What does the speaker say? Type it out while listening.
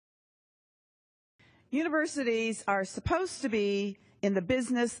Universities are supposed to be in the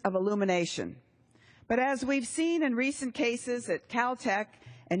business of illumination. But as we've seen in recent cases at Caltech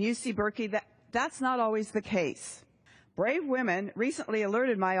and UC Berkeley, that's not always the case. Brave women recently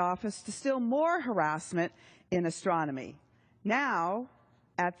alerted my office to still more harassment in astronomy, now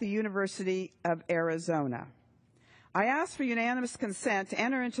at the University of Arizona. I asked for unanimous consent to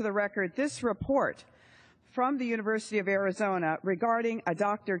enter into the record this report from the University of Arizona regarding a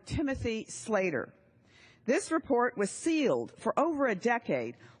Dr. Timothy Slater. This report was sealed for over a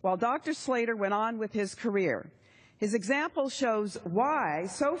decade while Dr. Slater went on with his career. His example shows why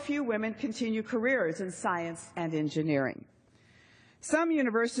so few women continue careers in science and engineering. Some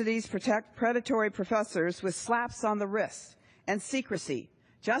universities protect predatory professors with slaps on the wrist and secrecy,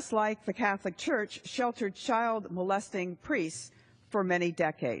 just like the Catholic Church sheltered child molesting priests for many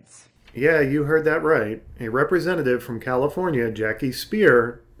decades. Yeah, you heard that right. A representative from California, Jackie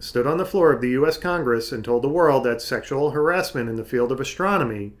Speier, stood on the floor of the U.S. Congress and told the world that sexual harassment in the field of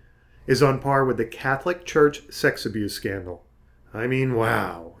astronomy is on par with the Catholic Church sex abuse scandal. I mean,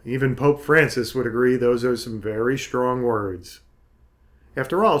 wow. Even Pope Francis would agree those are some very strong words.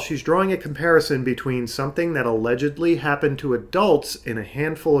 After all, she's drawing a comparison between something that allegedly happened to adults in a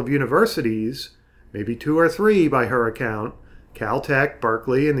handful of universities, maybe 2 or 3 by her account, Caltech,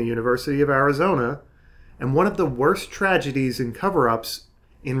 Berkeley, and the University of Arizona, and one of the worst tragedies and cover-ups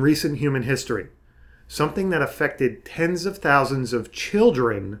in recent human history, something that affected tens of thousands of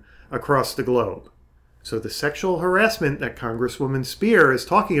children across the globe. So the sexual harassment that Congresswoman Speier is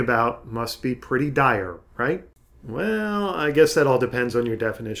talking about must be pretty dire, right? Well, I guess that all depends on your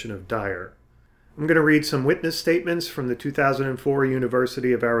definition of dire. I'm going to read some witness statements from the 2004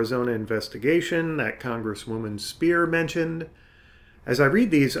 University of Arizona investigation that Congresswoman Speier mentioned. As I read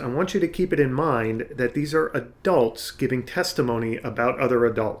these, I want you to keep it in mind that these are adults giving testimony about other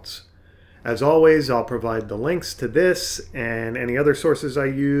adults. As always, I'll provide the links to this and any other sources I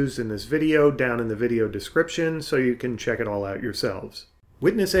use in this video down in the video description so you can check it all out yourselves.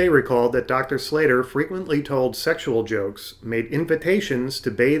 Witness A recalled that Dr. Slater frequently told sexual jokes, made invitations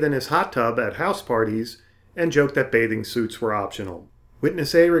to bathe in his hot tub at house parties, and joked that bathing suits were optional.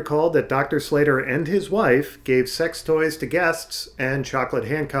 Witness A recalled that Dr. Slater and his wife gave sex toys to guests and chocolate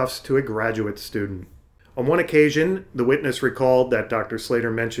handcuffs to a graduate student. On one occasion, the witness recalled that Dr.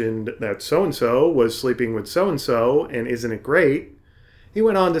 Slater mentioned that so-and-so was sleeping with so-and-so, and isn't it great? He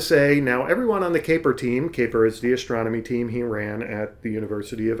went on to say, now everyone on the CAPER team, CAPER is the astronomy team he ran at the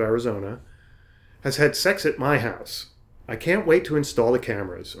University of Arizona, has had sex at my house. I can't wait to install the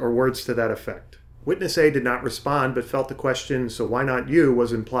cameras, or words to that effect. Witness A did not respond, but felt the question, so why not you,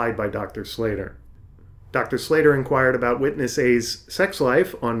 was implied by Dr. Slater. Dr. Slater inquired about Witness A's sex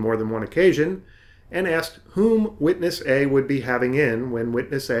life on more than one occasion, and asked whom Witness A would be having in when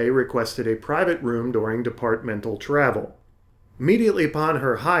Witness A requested a private room during departmental travel. Immediately upon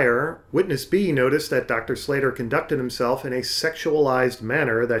her hire, Witness B noticed that Dr. Slater conducted himself in a sexualized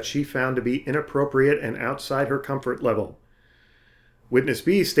manner that she found to be inappropriate and outside her comfort level. Witness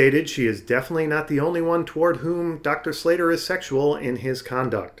B stated she is definitely not the only one toward whom Dr. Slater is sexual in his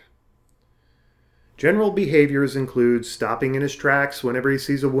conduct. General behaviors include stopping in his tracks whenever he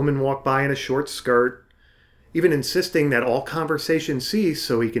sees a woman walk by in a short skirt, even insisting that all conversation cease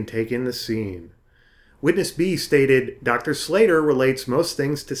so he can take in the scene. Witness B stated, Dr. Slater relates most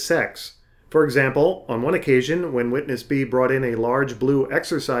things to sex. For example, on one occasion, when Witness B brought in a large blue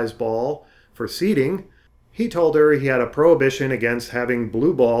exercise ball for seating, he told her he had a prohibition against having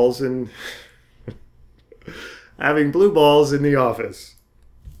blue balls in the office.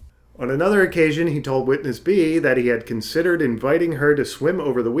 On another occasion, he told Witness B that he had considered inviting her to swim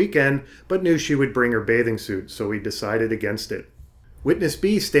over the weekend, but knew she would bring her bathing suit, so he decided against it. Witness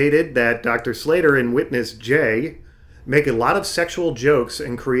B stated that Dr. Slater and Witness J make a lot of sexual jokes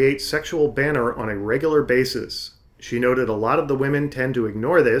and create sexual banter on a regular basis. She noted a lot of the women tend to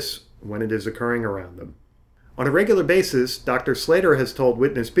ignore this when it is occurring around them. On a regular basis, Dr. Slater has told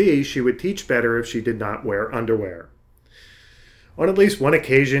Witness B she would teach better if she did not wear underwear. On at least one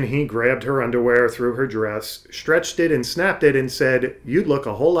occasion, he grabbed her underwear through her dress, stretched it and snapped it and said, "You'd look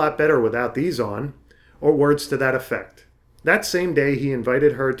a whole lot better without these on," or words to that effect. That same day, he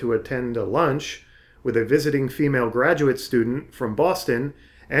invited her to attend a lunch with a visiting female graduate student from Boston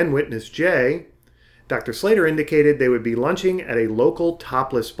and Witness J. Dr. Slater indicated they would be lunching at a local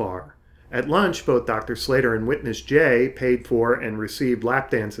topless bar. At lunch, both Dr. Slater and Witness J paid for and received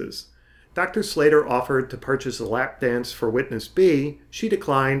lap dances. Dr. Slater offered to purchase a lap dance for Witness B. She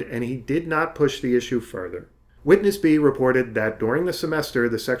declined, and he did not push the issue further. Witness B reported that during the semester,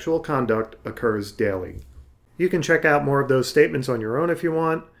 the sexual conduct occurs daily. You can check out more of those statements on your own if you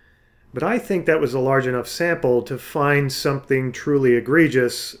want. But I think that was a large enough sample to find something truly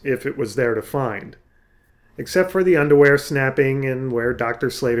egregious if it was there to find. Except for the underwear snapping and where Dr.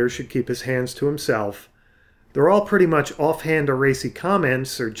 Slater should keep his hands to himself, they're all pretty much offhand or racy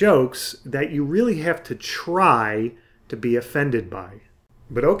comments or jokes that you really have to try to be offended by.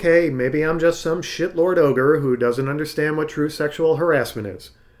 But okay, maybe I'm just some shitlord ogre who doesn't understand what true sexual harassment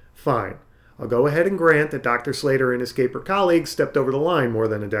is. Fine. I'll go ahead and grant that Dr. Slater and his caper colleagues stepped over the line more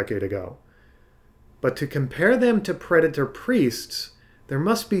than a decade ago. But to compare them to predator priests, there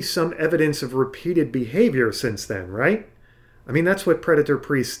must be some evidence of repeated behavior since then, right? I mean, that's what predator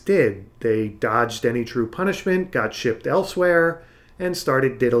priests did. They dodged any true punishment, got shipped elsewhere, and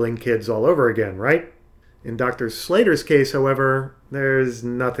started diddling kids all over again, right? In Dr. Slater's case, however, there's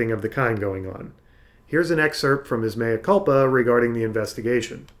nothing of the kind going on. Here's an excerpt from his mea culpa regarding the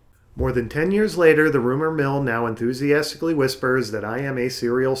investigation. More than 10 years later, the rumor mill now enthusiastically whispers that I am a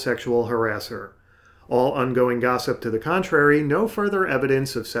serial sexual harasser. All ongoing gossip to the contrary, no further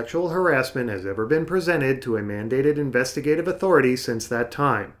evidence of sexual harassment has ever been presented to a mandated investigative authority since that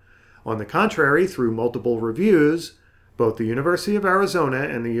time. On the contrary, through multiple reviews, both the University of Arizona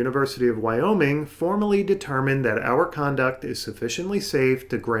and the University of Wyoming formally determined that our conduct is sufficiently safe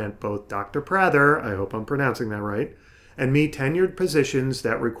to grant both Dr. Prather, I hope I'm pronouncing that right, and me tenured positions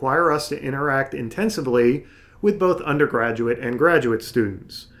that require us to interact intensively with both undergraduate and graduate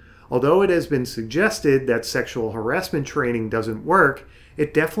students. Although it has been suggested that sexual harassment training doesn't work,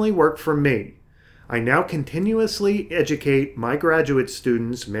 it definitely worked for me. I now continuously educate my graduate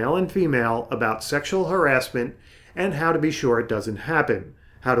students, male and female, about sexual harassment and how to be sure it doesn't happen,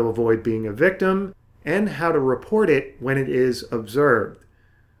 how to avoid being a victim, and how to report it when it is observed.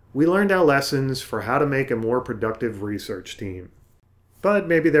 We learned our lessons for how to make a more productive research team. But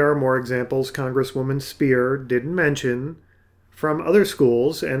maybe there are more examples Congresswoman Speier didn't mention from other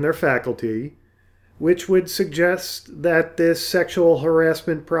schools and their faculty, which would suggest that this sexual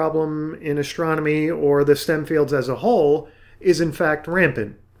harassment problem in astronomy or the STEM fields as a whole is in fact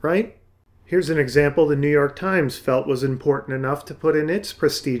rampant, right? Here's an example the New York Times felt was important enough to put in its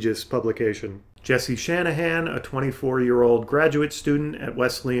prestigious publication. Jessie Shanahan, a 24-year-old graduate student at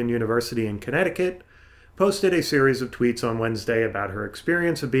Wesleyan University in Connecticut, posted a series of tweets on Wednesday about her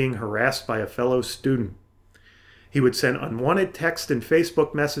experience of being harassed by a fellow student. He would send unwanted text and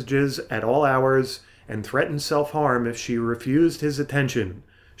Facebook messages at all hours and threaten self-harm if she refused his attention,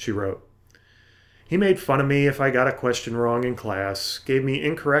 she wrote. He made fun of me if I got a question wrong in class, gave me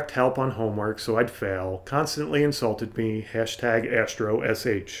incorrect help on homework so I'd fail, constantly insulted me,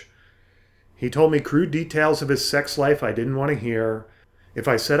 #AstroSH. He told me crude details of his sex life I didn't want to hear. If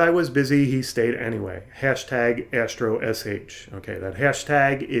I said I was busy, he stayed anyway. #AstroSH. Okay, that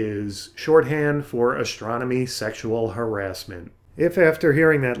hashtag is shorthand for astronomy sexual harassment. If after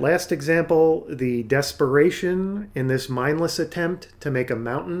hearing that last example, the desperation in this mindless attempt to make a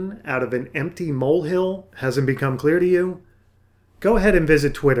mountain out of an empty molehill hasn't become clear to you, go ahead and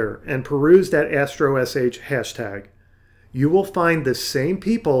visit Twitter and peruse that AstroSH hashtag. You will find the same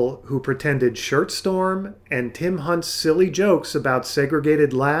people who pretended Shirtstorm and Tim Hunt's silly jokes about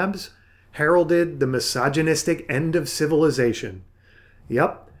segregated labs heralded the misogynistic end of civilization.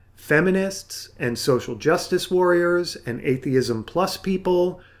 Yup, feminists and social justice warriors and atheism plus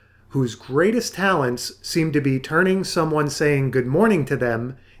people whose greatest talents seem to be turning someone saying good morning to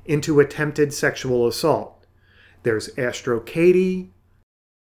them into attempted sexual assault. There's Astro Katie,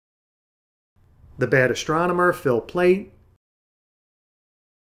 the bad astronomer Phil Plait,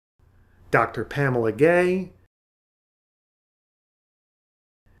 Dr. Pamela Gay,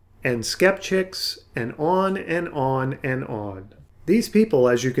 and Skepchicks, and on and on and on. These people,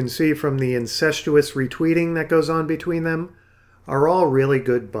 as you can see from the incestuous retweeting that goes on between them, are all really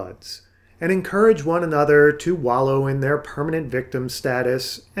good buds, and encourage one another to wallow in their permanent victim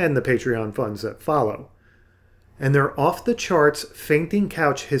status and the Patreon funds that follow. And their off-the-charts fainting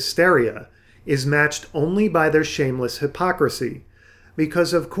couch hysteria is matched only by their shameless hypocrisy,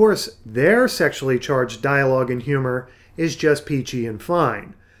 because of course their sexually charged dialogue and humor is just peachy and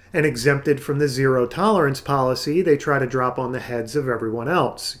fine, and exempted from the zero-tolerance policy they try to drop on the heads of everyone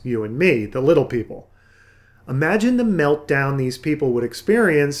else, you and me, the little people. Imagine the meltdown these people would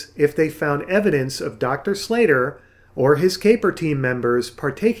experience if they found evidence of Dr. Slater or his caper team members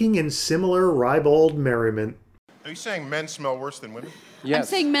partaking in similar ribald merriment. Are you saying men smell worse than women? Yes. I'm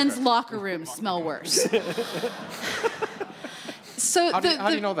saying men's locker rooms smell worse. So how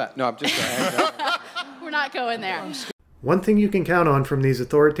do you know that? No, I'm just we're not going there. One thing you can count on from these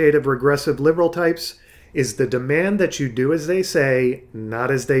authoritative, regressive liberal types is the demand that you do as they say,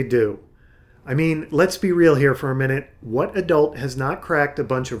 not as they do. I mean, let's be real here for a minute. What adult has not cracked a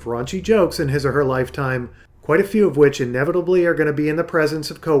bunch of raunchy jokes in his or her lifetime, quite a few of which inevitably are going to be in the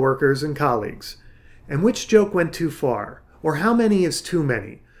presence of coworkers and colleagues? And which joke went too far? Or how many is too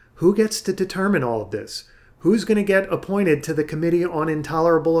many? Who gets to determine all of this? Who's going to get appointed to the Committee on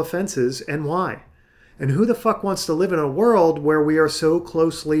Intolerable Offenses and why? And who the fuck wants to live in a world where we are so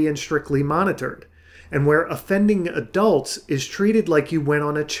closely and strictly monitored? And where offending adults is treated like you went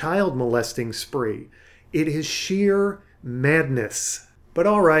on a child molesting spree? It is sheer madness. But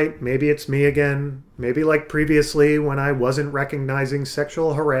alright, maybe it's me again. Maybe like previously when I wasn't recognizing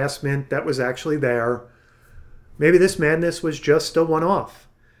sexual harassment that was actually there. Maybe this madness was just a one-off.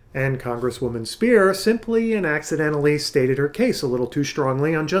 And Congresswoman Speier simply and accidentally stated her case a little too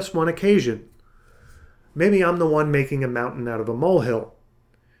strongly on just one occasion. Maybe I'm the one making a mountain out of a molehill.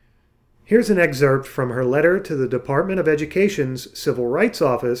 Here's an excerpt from her letter to the Department of Education's Civil Rights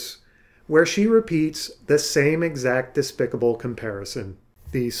Office, where she repeats the same exact despicable comparison.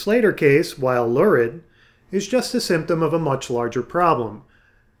 The Slater case, while lurid, is just a symptom of a much larger problem: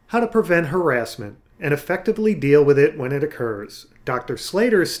 how to prevent harassment and effectively deal with it when it occurs. Dr.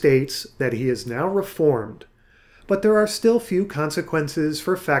 Slater states that he is now reformed, but there are still few consequences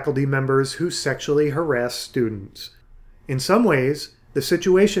for faculty members who sexually harass students. In some ways, the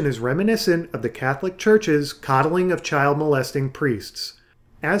situation is reminiscent of the Catholic Church's coddling of child molesting priests.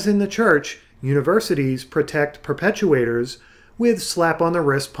 As in the Church, universities protect perpetuators with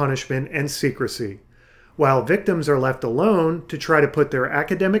slap-on-the-wrist punishment and secrecy, while victims are left alone to try to put their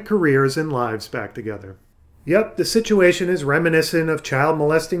academic careers and lives back together. Yep, the situation is reminiscent of child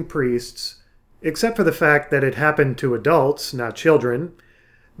molesting priests, except for the fact that it happened to adults, not children.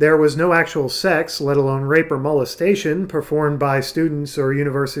 There was no actual sex, let alone rape or molestation, performed by students or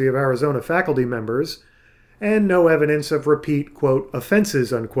University of Arizona faculty members, and no evidence of repeat, quote,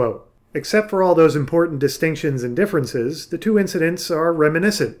 offenses, unquote. Except for all those important distinctions and differences, the two incidents are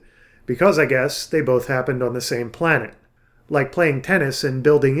reminiscent, because I guess they both happened on the same planet. Like playing tennis and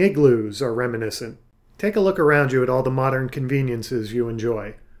building igloos are reminiscent. Take a look around you at all the modern conveniences you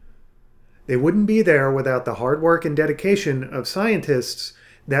enjoy. They wouldn't be there without the hard work and dedication of scientists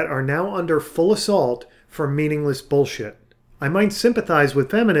that are now under full assault for meaningless bullshit. I might sympathize with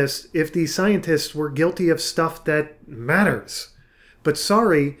feminists if these scientists were guilty of stuff that matters. But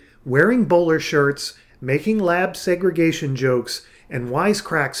sorry, wearing bowler shirts, making lab segregation jokes, and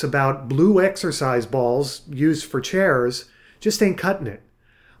wisecracks about blue exercise balls used for chairs just ain't cutting it.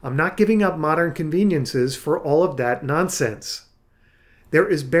 I'm not giving up modern conveniences for all of that nonsense. There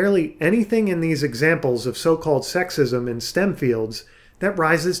is barely anything in these examples of so-called sexism in STEM fields that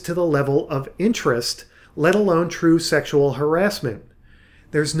rises to the level of interest, let alone true sexual harassment.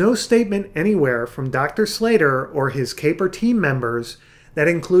 There's no statement anywhere from Dr. Slater or his CAPER team members that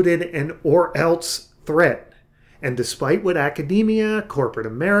included an or else threat. And despite what academia, corporate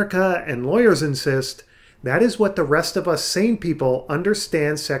America, and lawyers insist, that is what the rest of us sane people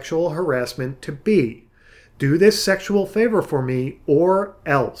understand sexual harassment to be. Do this sexual favor for me or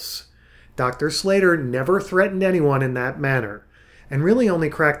else. Dr. Slater never threatened anyone in that manner, and really only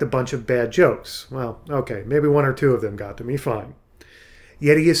cracked a bunch of bad jokes. Well, okay, maybe one or two of them got to me, fine.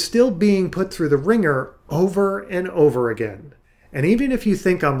 Yet he is still being put through the ringer over and over again. And even if you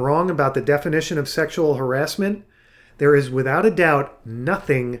think I'm wrong about the definition of sexual harassment, there is without a doubt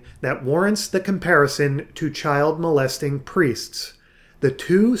nothing that warrants the comparison to child molesting priests. The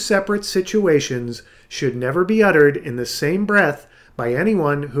two separate situations should never be uttered in the same breath by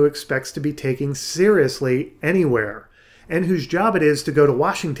anyone who expects to be taken seriously anywhere, and whose job it is to go to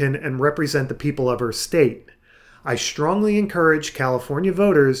Washington and represent the people of her state. I strongly encourage California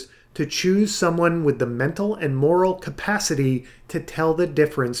voters to choose someone with the mental and moral capacity to tell the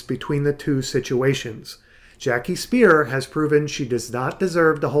difference between the two situations. Jackie Speier has proven she does not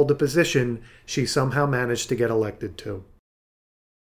deserve to hold a position she somehow managed to get elected to.